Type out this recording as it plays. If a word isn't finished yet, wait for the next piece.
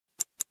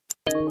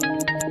Well,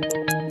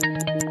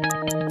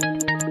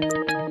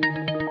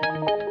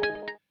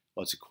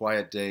 it's a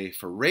quiet day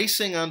for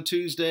racing on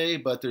Tuesday,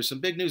 but there's some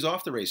big news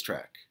off the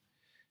racetrack.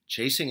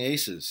 Chasing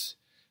Aces,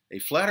 a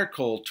flatter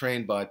colt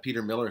trained by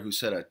Peter Miller, who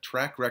set a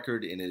track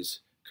record in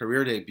his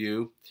career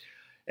debut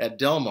at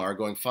Del Mar,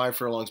 going 5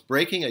 furlongs,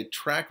 breaking a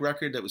track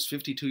record that was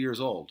 52 years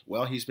old.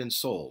 Well, he's been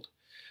sold.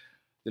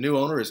 The new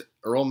owner is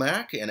Earl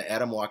Mack and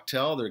Adam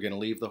Wachtel. They're going to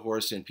leave the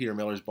horse in Peter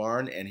Miller's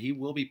barn, and he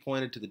will be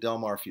pointed to the Del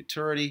Mar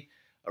Futurity,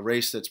 a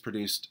race that's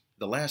produced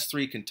the last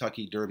 3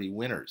 Kentucky Derby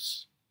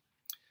winners.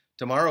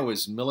 Tomorrow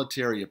is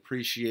Military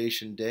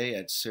Appreciation Day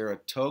at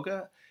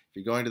Saratoga. If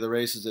you're going to the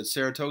races at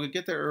Saratoga,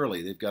 get there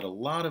early. They've got a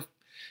lot of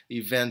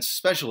events,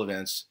 special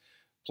events,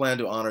 planned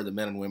to honor the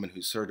men and women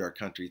who served our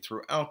country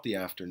throughout the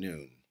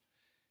afternoon.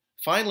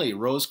 Finally,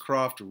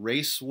 Rosecroft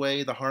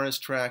Raceway, the harness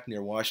track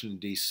near Washington,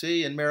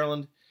 D.C. in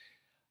Maryland.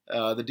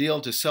 The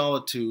deal to sell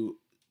it to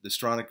the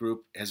Stronach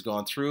Group has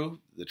gone through.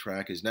 The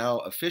track is now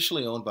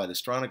officially owned by the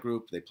Stronach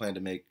Group. They plan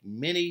to make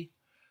many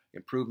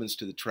improvements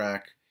to the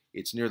track.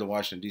 It's near the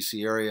Washington,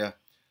 D.C. area.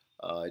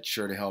 It's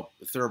sure to help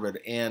thoroughbred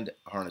and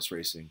harness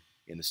racing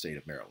in the state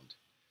of Maryland.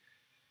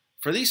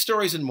 For these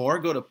stories and more,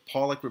 go to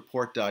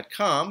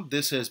PaulickReport.com.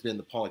 This has been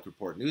the Paulick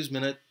Report News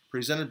Minute,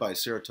 presented by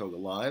Saratoga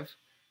Live.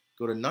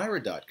 Go to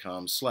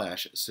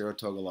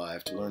NYRA.com/Saratoga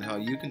Live to learn how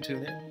you can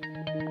tune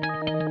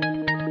in.